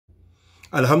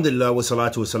Alhamdulillah wa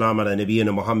salatu wa salam ala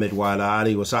nabiyyina Muhammad wa ala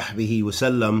alihi wa sahbihi wa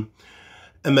sallam.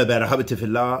 Amma ba'da, habati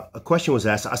fillah. A question was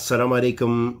asked, Assalamu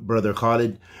alaikum, Brother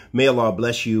Khalid. May Allah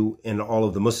bless you and all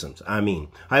of the Muslims. Ameen.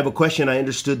 I have a question. I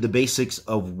understood the basics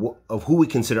of who we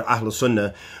consider ahlus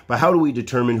Sunnah, but how do we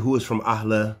determine who is from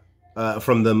the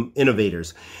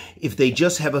innovators? If they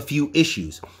just have a few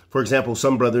issues. For example,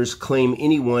 some brothers claim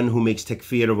anyone who makes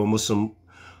takfir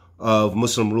of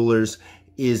Muslim rulers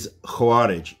is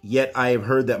Kharooj. Yet I have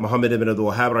heard that Muhammad bin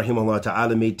Abdul rahimahullah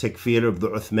ta'ala made takfir of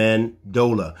the Ottoman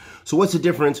dawla. So what's the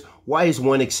difference? Why is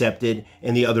one accepted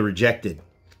and the other rejected?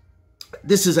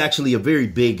 This is actually a very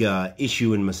big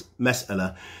issue in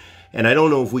mas'ala. And I don't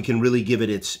know if we can really give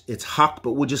it its haqq,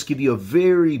 but we'll just give you a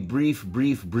very brief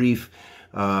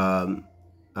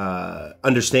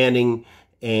understanding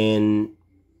and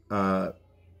how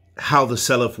the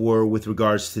Salaf were with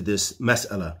regards to this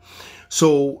mas'ala.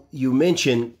 So you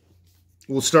mentioned,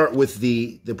 we'll start with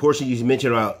the portion you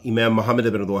mentioned about Imam Muhammad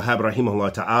bin Abdul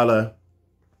rahimahullah ta'ala.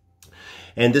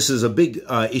 And this is a big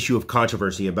issue of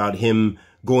controversy about him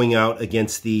going out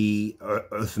against the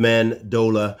Ottoman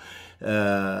dawla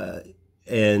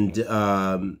and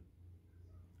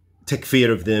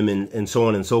takfir of them and so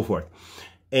on and so forth.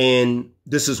 And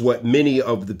this is what many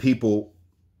of the people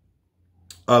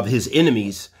of his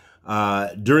enemies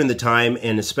during the time,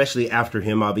 and especially after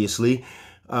him, obviously,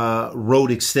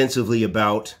 wrote extensively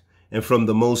about. And from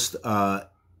the most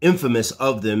infamous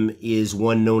of them is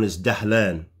one known as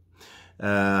Dahlan.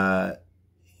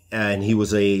 And he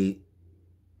was a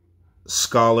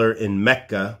scholar in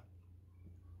Mecca,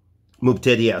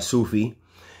 Mubtadi' Sufi,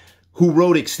 who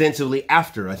wrote extensively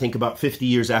after, I think about 50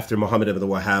 years after Muhammad bin Abdul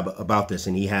Wahhab about this.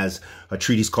 And he has a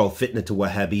treatise called Fitna to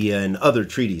Wahhabiyya and other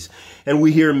treaties. And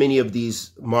we hear many of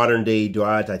these modern day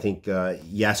du'at. I think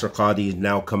Yasser Qadi has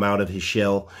now come out of his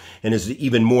shell and is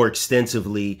even more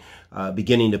extensively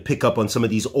beginning to pick up on some of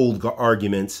these old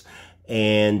arguments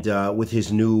and with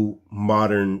his new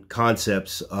modern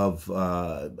concepts of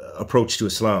approach to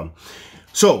Islam.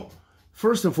 So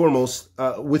first and foremost,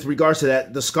 with regards to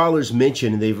that, the scholars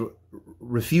mention, and they've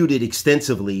refuted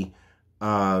extensively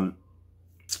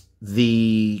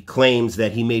the claims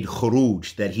that he made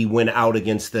Kharooj, that he went out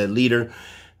against the leader,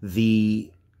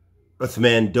 the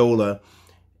Ottoman dawla,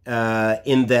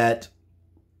 in that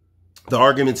the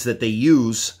arguments that they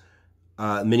use,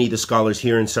 many of the scholars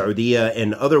here in Saudi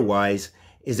and otherwise,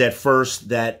 is at first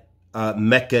that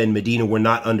Mecca and Medina were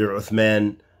not under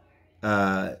Ottoman.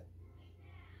 The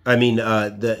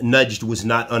Najd was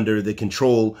not under the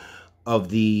control of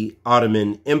the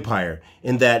Ottoman Empire,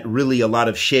 in that really a lot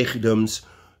of sheikhdoms,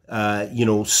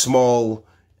 small,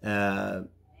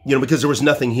 because there was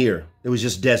nothing here. It was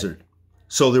just desert.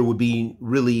 So there would be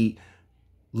really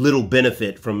little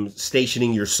benefit from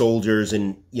stationing your soldiers,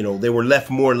 and, they were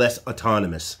left more or less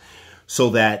autonomous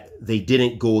so that they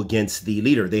didn't go against the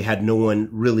leader. They had no one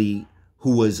really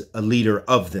who was a leader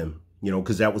of them,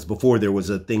 because that was before there was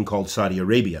a thing called Saudi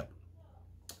Arabia.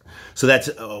 So that's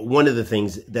one of the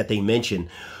things that they mention.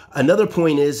 Another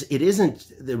point is, it isn't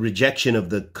the rejection of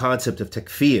the concept of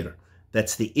takfir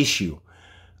that's the issue.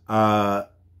 And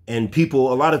a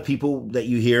lot of people that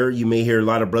you may hear a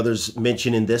lot of brothers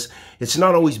mentioning this. It's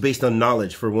not always based on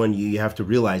knowledge. For one, you have to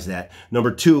realize that.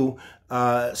 Number two,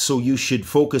 so you should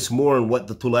focus more on what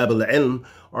the tulab al-ilm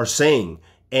are saying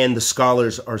and the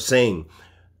scholars are saying.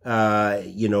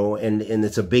 And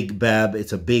it's a big bab,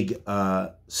 it's a big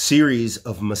series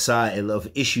of masail, of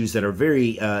issues that are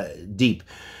very deep.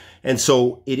 And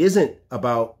so it isn't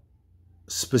about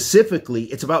specifically,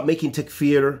 it's about making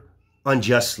takfir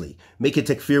unjustly, making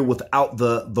takfir without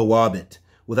the wabit,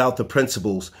 without the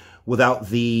principles, without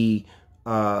the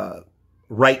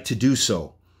right to do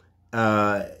so.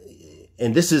 And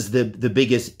this is the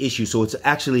biggest issue. So it's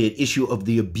actually an issue of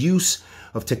the abuse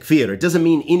of takfir. It doesn't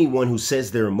mean anyone who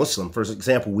says they're a Muslim. For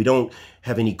example, we don't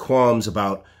have any qualms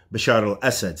about Bashar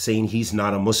al-Assad saying he's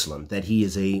not a Muslim, that he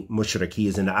is a mushrik, he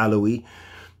is an Alawi,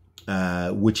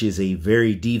 which is a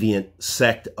very deviant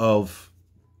sect of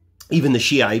even the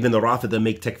Shia, even the Rafida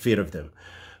make takfir of them.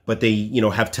 But they,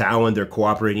 have ta'awun, they're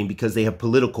cooperating because they have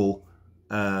political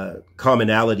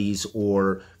commonalities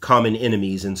or common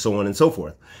enemies and so on and so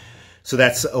forth. So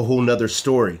that's a whole nother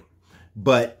story.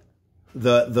 But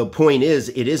the point is,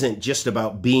 it isn't just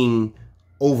about being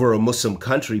over a Muslim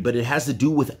country, but it has to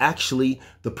do with actually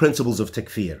the principles of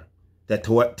takfir. That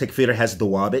takfir has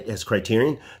dawabit, has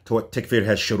criterion. Takfir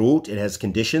has shurut, it has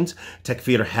conditions.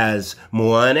 Takfir has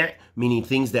muwani', meaning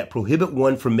things that prohibit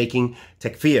one from making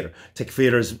takfir.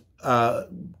 Takfir is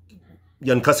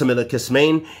yanqasim ila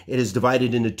qismayn. It is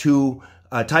divided into two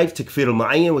types: takfir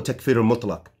al-mu'ayyan wa takfir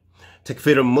al-mutlaq.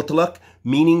 Takfir al-mutlaq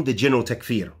meaning the general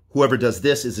takfir. Whoever does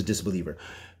this is a disbeliever.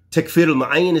 Takfir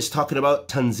al-mu'ayyan is talking about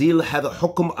tanzil hadha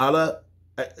hukm ala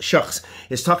shakhs.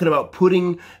 It's talking about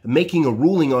making a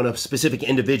ruling on a specific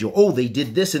individual. Oh, they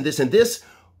did this and this and this.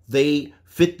 They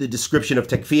fit the description of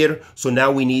takfir. So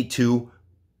now we need to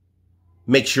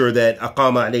make sure that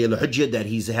aqama alayhi al-hujjah, that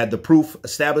he's had the proof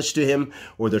established to him,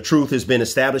 or the truth has been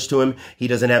established to him. He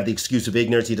doesn't have the excuse of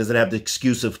ignorance. He doesn't have the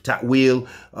excuse of ta'wil,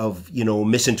 of,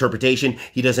 misinterpretation.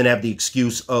 He doesn't have the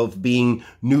excuse of being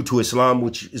new to Islam,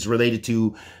 which is related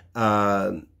to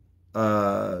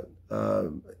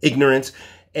ignorance.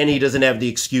 And he doesn't have the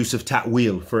excuse of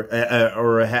ta'wil,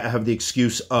 or have the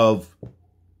excuse of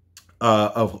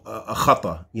a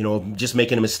khata, just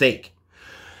making a mistake.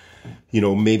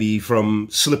 Maybe from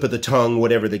slip of the tongue,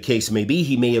 whatever the case may be,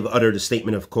 he may have uttered a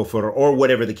statement of kufr, or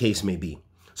whatever the case may be.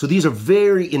 So these are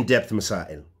very in-depth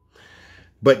masail.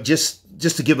 But just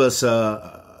to give us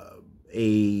a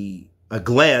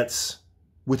glance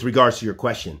with regards to your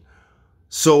question.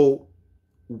 So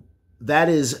that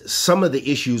is some of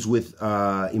the issues with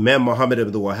Imam Muhammad bin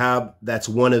Abdul Wahhab. That's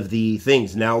one of the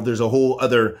things. Now there's a whole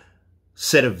other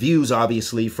set of views,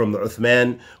 obviously, from the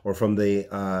Uthman, or from the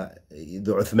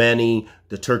Uthmani,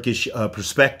 the Turkish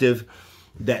perspective,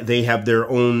 that they have their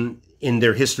own in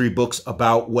their history books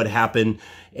about what happened,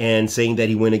 and saying that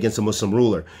he went against a Muslim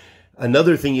ruler.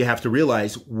 Another thing you have to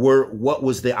realize what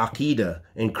was the aqidah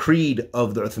and creed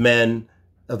of the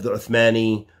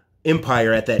Uthmani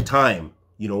Empire at that time.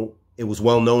 It was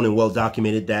well known and well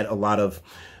documented that a lot of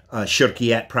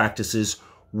shirkiyat practices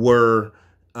were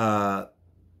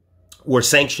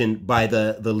sanctioned by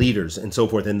the leaders and so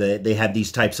forth. And they had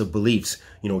these types of beliefs,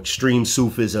 extreme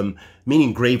Sufism,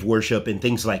 meaning grave worship and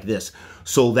things like this.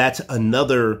 So that's a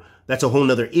whole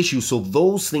nother issue. So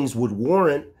those things would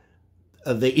warrant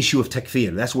the issue of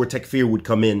takfir. That's where takfir would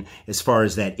come in as far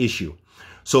as that issue.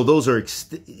 So those are,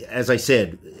 as I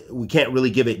said, we can't really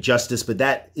give it justice, but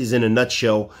that is in a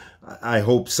nutshell, I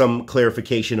hope, some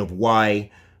clarification of where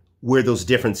those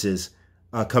differences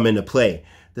come into play.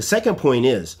 The second point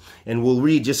is, and we'll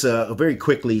read just very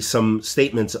quickly some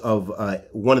statements of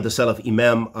one of the Salaf,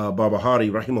 Imam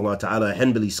Barbahari, rahimahullah ta'ala, a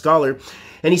Hanbali scholar,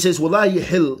 and he says, وَلَا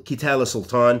يَحِلْ كِتَالَ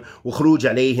سُلْطَانِ وَخُرُوجَ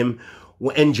عَلَيْهِمْ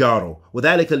وَأَنْجَارُ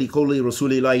وَذَلِكَ لِقَوْلِ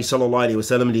رَسُولِ اللَّهِ صَلَى اللَّهُ عَلَيْهِ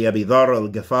وَسَلَّمْ لِأَبِي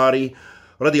ذَرَّ الْغَفَارِ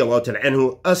رضي الله تعالى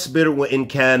عنه أصبر وإن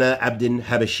كان عبد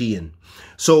حبشيا.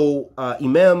 So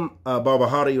Imam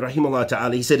Barbahari, rahimahullah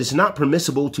ta'ala, he said it's not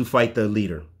permissible to fight the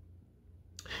leader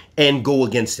and go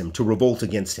against him, to revolt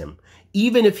against him,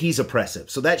 even if he's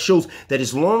oppressive. So that shows that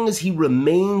as long as he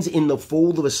remains in the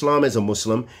fold of Islam as a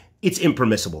Muslim, it's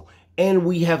impermissible. And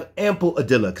we have ample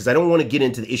adillah, because I don't want to get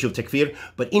into the issue of takfir,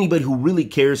 but anybody who really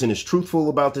cares and is truthful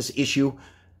about this issue,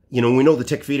 we know the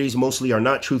takfiris mostly are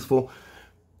not truthful.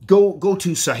 Go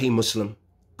to Sahih Muslim.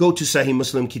 Go to Sahih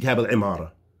Muslim, Kitab al-Imara.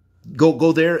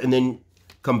 Go there and then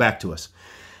come back to us.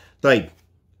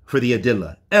 For the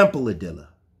adillah, ample adillah.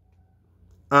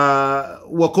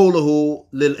 وَقَوْلُهُ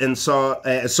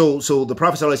لِلْإِنصَارِ. So the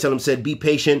Prophet ﷺ said, be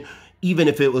patient, even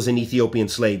if it was an Ethiopian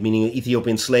slave, meaning an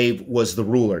Ethiopian slave was the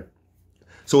ruler.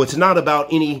 So it's not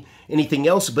about anything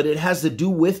else, but it has to do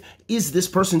with, is this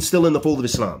person still in the fold of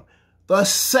Islam? The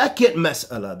second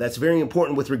mas'ala that's very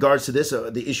important with regards to this,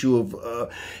 the issue of,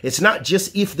 it's not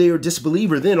just if they're a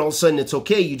disbeliever, then all of a sudden it's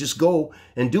okay, you just go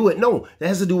and do it. No, that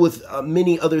has to do with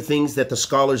many other things that the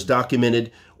scholars documented,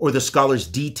 or the scholars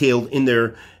detailed in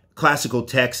their classical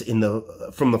texts,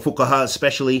 from the fuqaha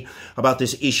especially, about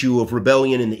this issue of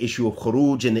rebellion and the issue of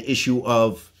kharooj and the issue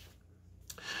of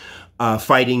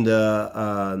fighting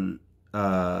the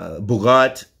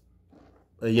bughat,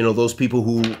 those people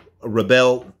who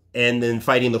rebel, and then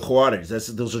fighting the khawarij.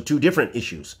 Those are two different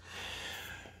issues.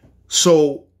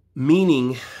 So,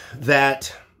 meaning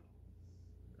that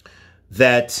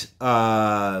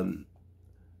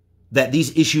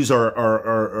these issues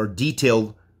are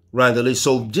detailed around the list.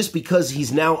 So just because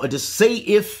he's now say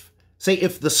if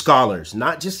the scholars,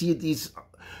 not just these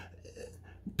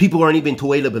people who aren't even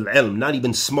tuwaila bil ilm, not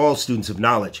even small students of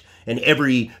knowledge, and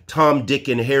every Tom, Dick,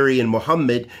 and Harry, and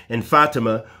Muhammad, and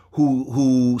Fatima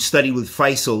who studied with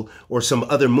Faisal or some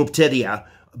other mubtadi'ah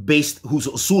whose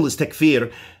usul is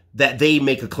takfir, that they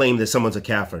make a claim that someone's a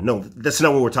kafir. No, that's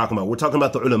not what we're talking about. We're talking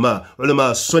about the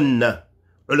ulama Sunnah,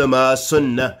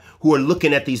 who are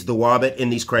looking at these dawabit and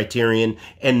these criterion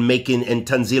and making and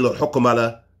tanzil al-hukm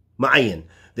ala ma'ayin.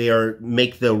 They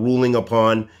make the ruling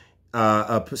upon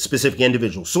a specific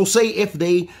individual. So say if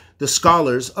the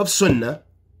scholars of Sunnah,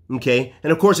 okay,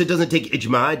 and of course it doesn't take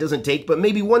ijma, but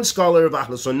maybe one scholar of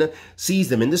ahlus Sunnah sees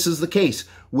them, and this is the case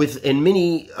in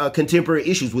many contemporary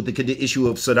issues with the issue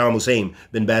of Saddam Hussein.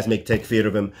 Bin Baz make takfir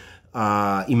of him,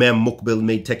 Imam Muqbil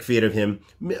made takfir of him.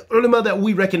 Ulama that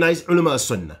we recognize, ulama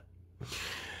Sunnah.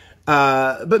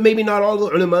 But maybe not all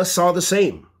the ulama saw the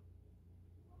same.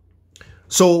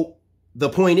 So the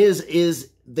point is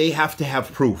they have to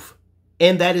have proof.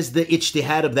 And that is the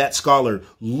ijtihad of that scholar,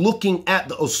 looking at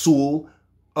the usul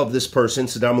of this person,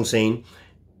 Saddam Hussein,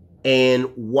 and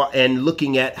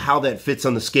looking at how that fits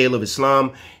on the scale of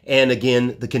Islam, and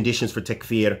again, the conditions for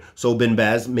takfir. So Bin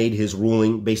Baz made his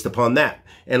ruling based upon that.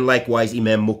 And likewise,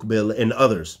 Imam Muqbil and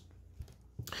others.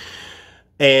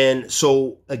 And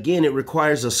so, again, it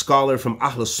requires a scholar from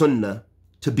ahlus Sunnah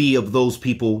to be of those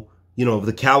people, of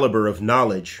the caliber of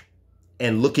knowledge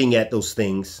and looking at those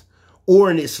things.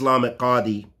 Or an Islamic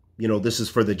qadi, this is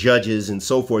for the judges and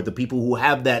so forth, the people who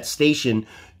have that station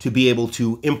to be able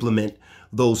to implement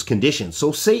those conditions.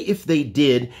 So say if they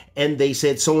did and they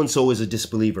said so-and-so is a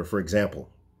disbeliever, for example.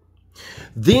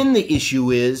 Then the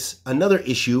issue is, another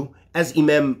issue, as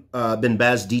Imam bin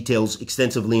Baz details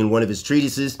extensively in one of his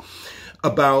treatises,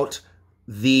 about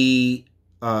the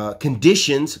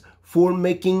conditions for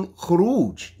making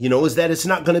kharooj, is that it's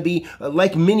not going to be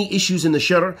like many issues in the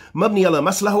shar, mabni ala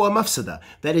maslaha wa mafsada,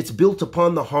 that it's built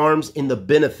upon the harms and the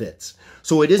benefits.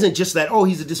 So it isn't just that, oh,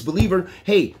 he's a disbeliever,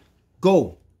 hey,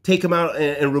 go, take him out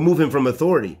and remove him from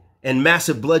authority, and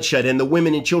massive bloodshed, and the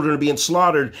women and children are being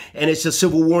slaughtered, and it's a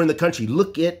civil war in the country.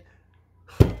 Look at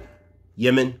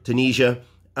Yemen, Tunisia,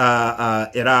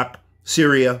 Iraq,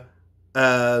 Syria,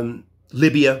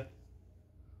 Libya.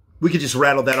 We could just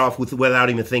rattle that off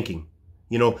without even thinking,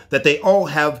 that they all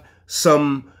have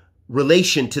some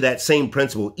relation to that same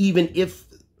principle, even if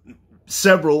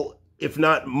several, if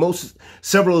not most,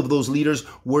 several of those leaders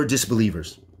were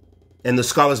disbelievers. And the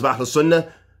scholars of ahlus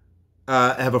Sunnah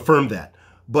have affirmed that.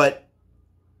 But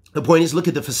the point is, look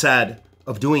at the facade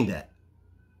of doing that.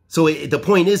 So the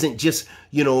point isn't just,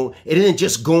 it isn't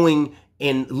just going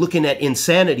and looking at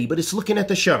insanity, but it's looking at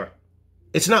the shar.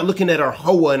 It's not looking at our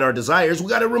hawa and our desires. We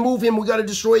got to remove him. We got to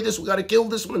destroy this. We got to kill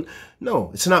this one. No,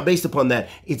 it's not based upon that.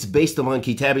 It's based upon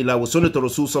Kitabillah wa Sunnat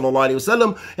Rasul sallallahu alayhi wa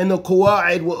sallam and the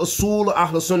Qawaid wa Usul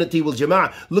Ahlus Sunnati wal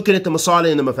Jama'ah. Looking at the masalih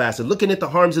and the mafasid. Looking at the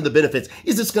harms and the benefits.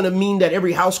 Is this going to mean that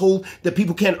every household that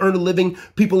people can't earn a living,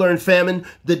 people are in famine,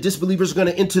 the disbelievers are going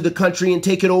to enter the country and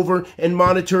take it over and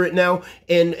monitor it now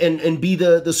and be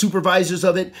the supervisors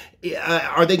of it?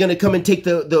 Are they going to come and take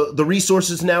the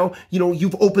resources now?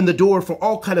 You've opened the door for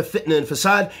all kind of fitna and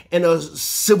fasad and a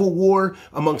civil war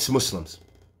amongst Muslims.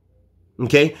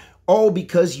 Okay? All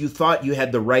because you thought you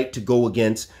had the right to go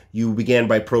against. You began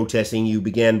by protesting. You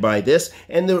began by this.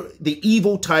 And the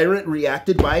evil tyrant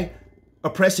reacted by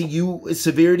oppressing you with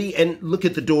severity, and look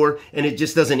at the door, and it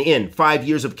just doesn't end. 5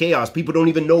 years of chaos. People don't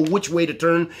even know which way to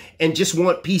turn and just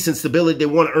want peace and stability. They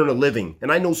want to earn a living.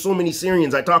 And I know so many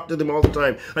Syrians. I talk to them all the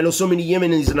time. I know so many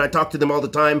Yemenis, and I talk to them all the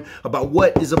time about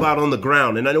what is about on the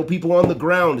ground. And I know people on the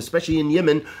ground, especially in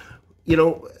Yemen,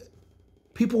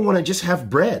 people want to just have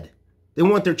bread. They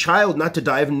want their child not to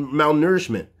die of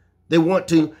malnourishment. They want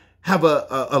to have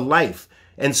a life.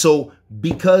 And so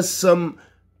because some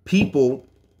people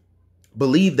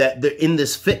believe that they're in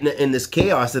this fitna, in this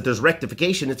chaos, that there's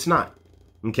rectification, it's not.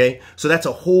 Okay? So that's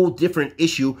a whole different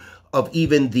issue of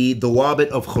even the dawabit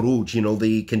of kharooj,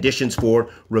 the conditions for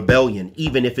rebellion,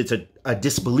 even if it's a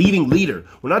disbelieving leader.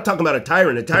 We're not talking about a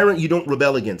tyrant. A tyrant you don't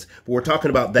rebel against, but we're talking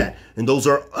about that. And those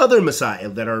are other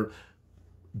masail that are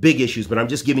big issues, but I'm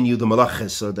just giving you the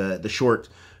malakhis, or the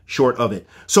short of it.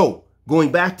 So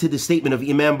going back to the statement of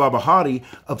Imam Barbahari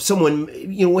of someone,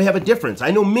 we have a difference.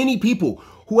 I know many people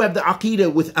who have the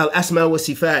aqidah with al-asma wa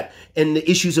sifat and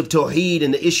the issues of tawheed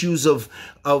and the issues of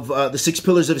the 6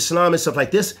 pillars of Islam and stuff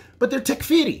like this, but they're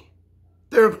takfiri.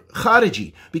 They're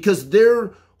khariji, because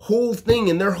their whole thing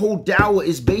and their whole dawah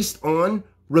is based on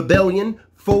rebellion,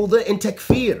 fawda, and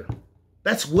takfir.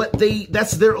 That's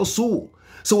their usul.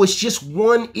 So it's just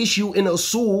one issue in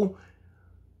usul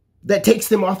that takes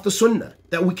them off the sunnah,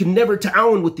 that we can never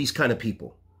ta'awun with these kind of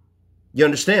people. You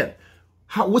understand?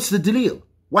 What's the dalil?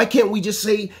 Why can't we just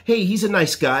say, hey, he's a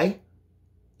nice guy,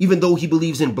 even though he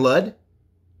believes in blood?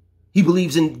 He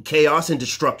believes in chaos and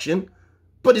destruction,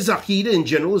 but his aqidah in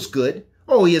general is good.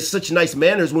 Oh, he has such nice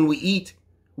manners when we eat.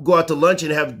 We go out to lunch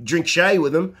and drink shy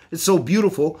with him. It's so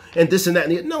beautiful, and this and that.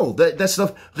 And no, that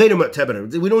stuff, غير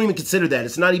معتبر. We don't even consider that.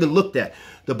 It's not even looked at.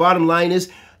 The bottom line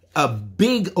is, a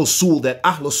big usul that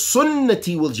ahlus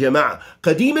sunnati wal jama'ah,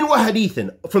 qadiman wa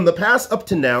hadithan, from the past up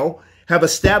to now, have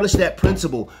established that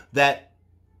principle that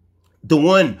the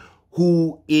one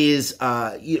who is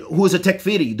a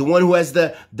takfiri, the one who has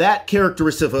that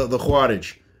characteristic of the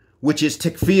khawarij, which is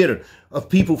takfir of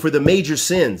people for the major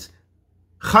sins,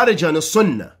 kharij an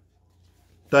sunnah.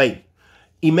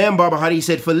 Imam Barbahari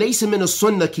said, فَلَيْسَ مِنَ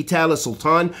السُنَّةِ كِتَالَ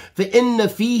السُّلْطَانِ فَإِنَّ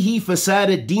فِيهِ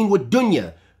فَسَادَ الدِّينِ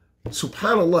وَالدُّنْيَا.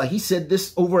 SubhanAllah, he said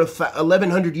this over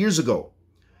 1100 years ago.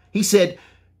 He said,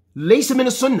 لَيْسَ مِنَ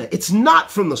السُنَّةِ, it's not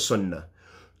from the Sunnah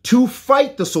to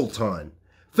fight the Sultan.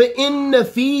 فَإِنَّ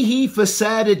فِيهِ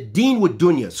فَسَادَ الدِّينِ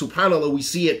وَالدُّنْيَا. SubhanAllah, we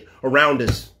see it around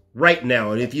us right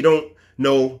now. And if you don't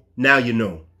know, now you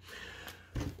know.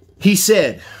 He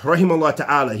said, rahimahullah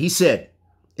ta'ala, he said,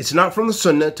 it's not from the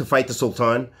Sunnah to fight the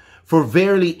Sultan, for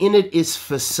verily in it is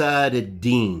fasad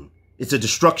ad-din. It's a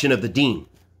destruction of the deen.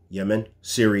 Yemen,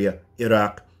 Syria,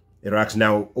 Iraq. Iraq's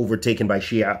now overtaken by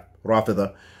Shia,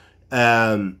 Rafida.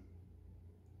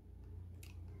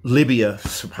 Libya,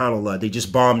 subhanAllah, they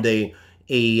just bombed a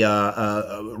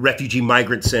refugee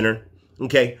migrant center.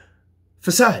 Okay,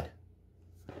 fasad.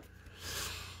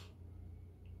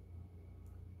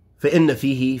 فَإِنَّ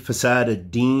فِيهِ فَسَادَ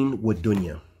الدِّينِ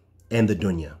وَالدُّنْيَا. And the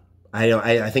dunya.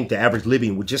 I think the average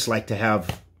Libyan would just like to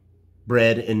have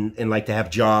bread and like to have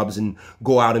jobs and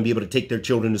go out and be able to take their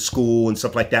children to school and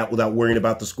stuff like that without worrying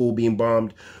about the school being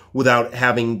bombed, without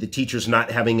having the teachers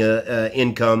not having a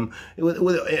income,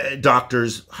 with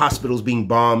doctors, hospitals being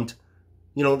bombed.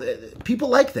 You know, people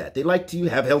like that. They like to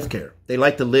have health care. They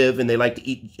like to live and they like to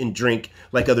eat and drink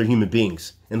like other human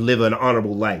beings and live an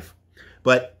honorable life.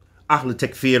 But ahlus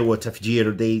takfir wa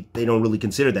tafjir, they don't really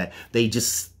consider that. They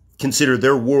just consider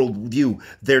their worldview,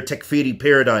 their takfiri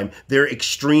paradigm, their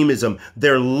extremism,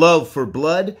 their love for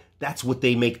blood. That's what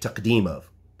they make taqdeem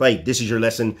of. Right, this is your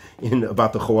lesson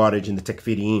about the khawarij and the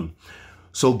takfiriyin.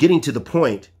 So getting to the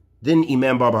point, then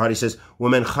Imam Barbahari says,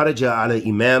 وَمَنْ خَرَجَ عَلَى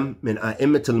إِمَامٍ مِنْ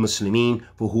أَئِمَّةِ الْمُسْلِمِينَ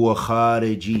فَهُوَ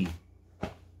خَارِجِي.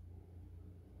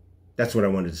 That's what I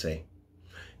wanted to say.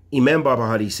 Imam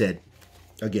Barbahari said,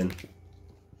 again,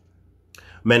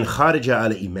 Man kharaja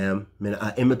ala imam min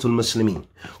a'immatul muslimin.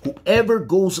 Whoever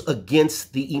goes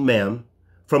against the imam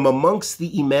from amongst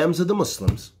the imams of the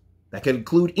Muslims, that can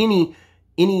include any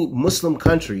Muslim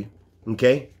country,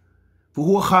 okay?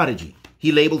 Fahuwa khariji.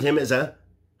 He labeled him as a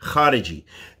khariji.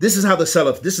 This is how the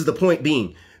salaf, this is the point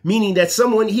being, meaning that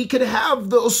someone, he could have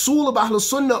the usul of ahlus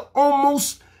sunnah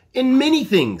almost in many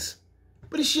things,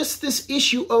 but it's just this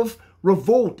issue of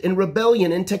revolt and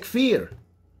rebellion and takfir,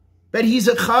 that he's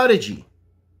a khariji.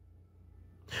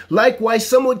 Likewise,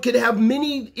 someone could have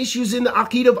many issues in the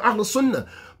aqeedah of Ahlus Sunnah,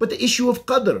 but the issue of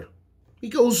qadr, he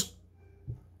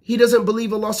doesn't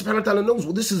believe Allah subhanahu wa ta'ala knows.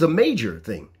 Well, this is a major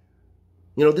thing.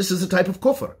 You know, this is a type of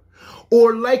kufr.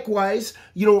 Or likewise,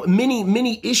 you know,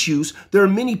 many issues. There are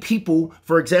many people,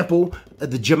 for example, the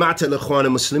Jama'at al-Ikhwan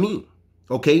al-Muslimin.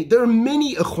 Okay, there are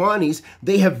many Ikhwanis.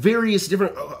 They have various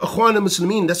different Ikhwan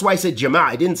al-Muslimin. That's why I said Jama'ah.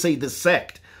 I didn't say the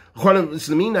sect. Ikhwan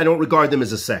al-Muslimin, I don't regard them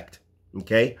as a sect.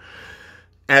 Okay,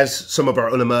 as some of our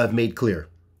ulama have made clear,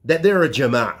 that they're a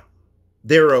Jama'ah.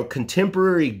 They're a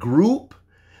contemporary group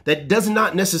that does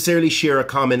not necessarily share a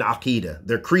common aqeedah.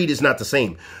 Their creed is not the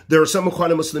same. There are some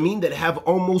Ikhwan al-Muslimin that have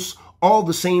almost all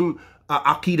the same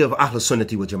aqeedah of Ahlus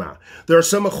Sunnati wal Jama'ah. There are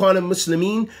some Ikhwan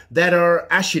al-Muslimin that are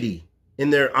Ashari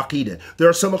in their aqeedah. There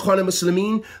are some Ikhwan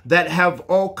al-Muslimin that have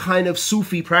all kind of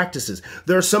Sufi practices.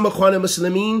 There are some Ikhwan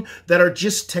al-Muslimin that are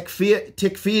just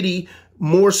takfiri,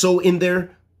 more so in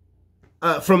their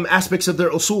from aspects of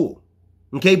their usul.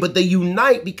 Okay, but they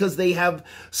unite because they have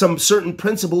some certain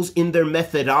principles in their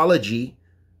methodology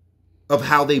of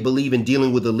how they believe in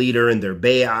dealing with the leader and their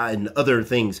bay'ah and other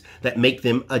things that make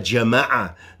them a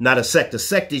jama'ah, not a sect. A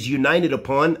sect is united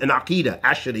upon an aqeedah,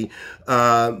 Ashari,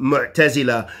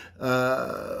 Mu'tazila,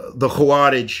 the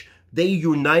Khawarij. They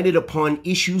united upon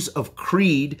issues of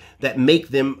creed that make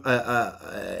them,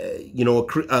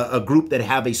 a group that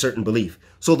have a certain belief.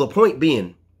 So the point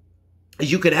being,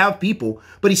 you could have people,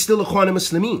 but he's still a Ikhwan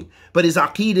al-Muslimin, but his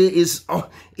aqeedah is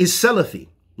Salafi.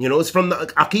 You know, it's from the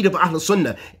aqeedah of Ahlus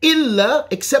Sunnah. Illa,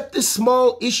 except this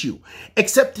small issue,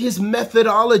 except his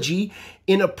methodology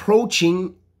in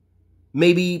approaching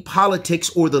maybe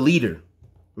politics or the leader.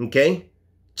 Okay?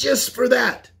 Just for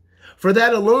that. For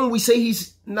that alone, we say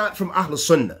he's not from Ahlus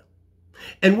Sunnah.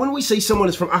 And when we say someone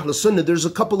is from Ahlus Sunnah, there's a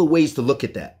couple of ways to look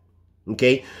at that.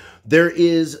 Okay? There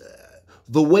is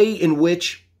the way in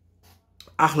which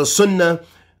Ahlus Sunnah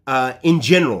in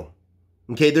general,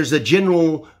 okay, there's a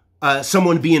general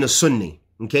someone being a Sunni,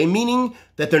 okay, meaning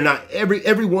that they're not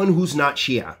everyone who's not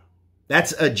Shia.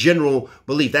 That's a general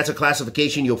belief. That's a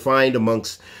classification you'll find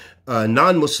amongst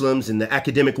non-Muslims in the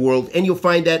academic world, and you'll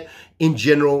find that in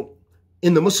general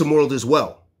in the Muslim world as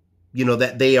well. You know,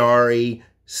 that they are a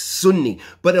Sunni,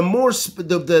 but a more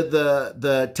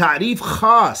the ta'rif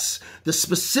khas, the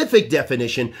specific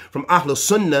definition from Ahlus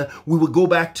Sunnah, we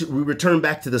return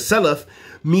back to the Salaf,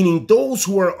 meaning those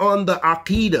who are on the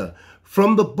aqeedah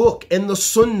from the book and the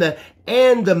Sunnah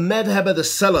and the madhab of the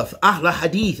Salaf, Ahl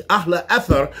Hadith, Ahl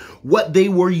Athar, what they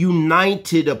were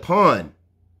united upon.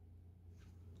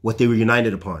 What they were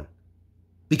united upon.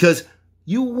 Because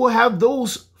you will have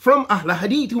those from Ahl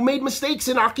Hadith who made mistakes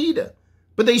in Aqidah,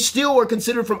 but they still are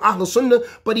considered from Ahl Sunnah,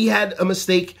 but he had a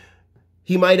mistake.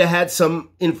 He might have had some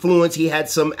influence. He had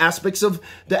some aspects of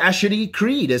the Ashari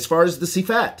Creed as far as the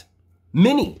Sifat.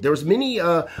 There was many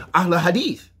Ahl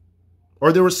Hadith,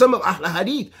 or there were some of Ahl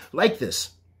Hadith like this.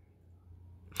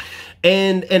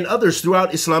 And others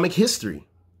throughout Islamic history.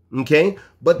 Okay?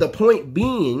 But the point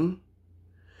being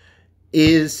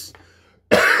is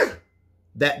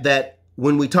that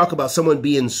when we talk about someone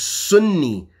being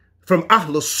Sunni, from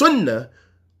ahlus Sunnah,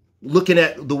 looking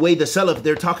at the way the Salaf,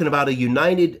 they're talking about a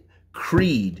united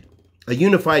creed, a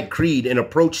unified creed and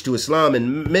approach to Islam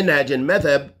and minhaj and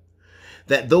madhab,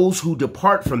 that those who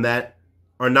depart from that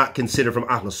are not considered from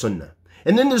ahlus Sunnah.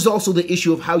 And then there's also the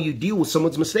issue of how you deal with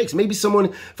someone's mistakes. Maybe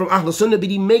someone from ahlus Sunnah, but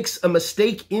he makes a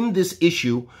mistake in this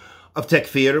issue of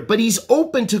takfir, but he's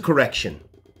open to correction.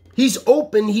 He's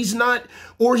open, he's not,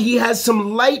 or he has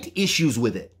some light issues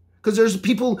with it. Because there's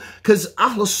people, because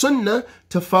Ahl Sunnah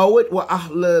tafawut wa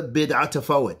Ahl Bid'ah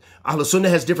tafawut. Ahl Sunnah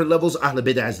has different levels, Ahl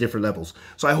Bid'ah has different levels.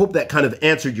 So I hope that kind of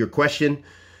answered your question.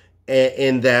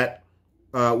 And that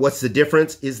what's the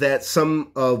difference is that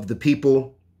some of the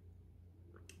people,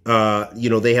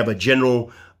 they have a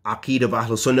general aqeed of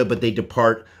Ahl Sunnah, but they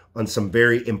depart on some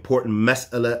very important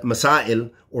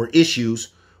masail or issues,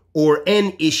 or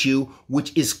an issue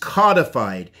which is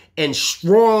codified and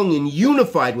strong and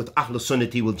unified with Ahl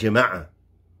Sunnati wal Jama'ah,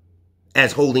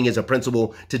 as holding as a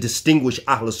principle to distinguish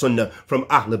Ahl Sunnah from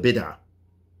Ahl Bid'ah.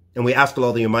 And we ask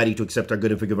Allah the Almighty to accept our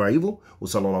good and forgive our evil. Wa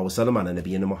sallallahu wa sallam ala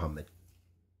nabiyyina Muhammad.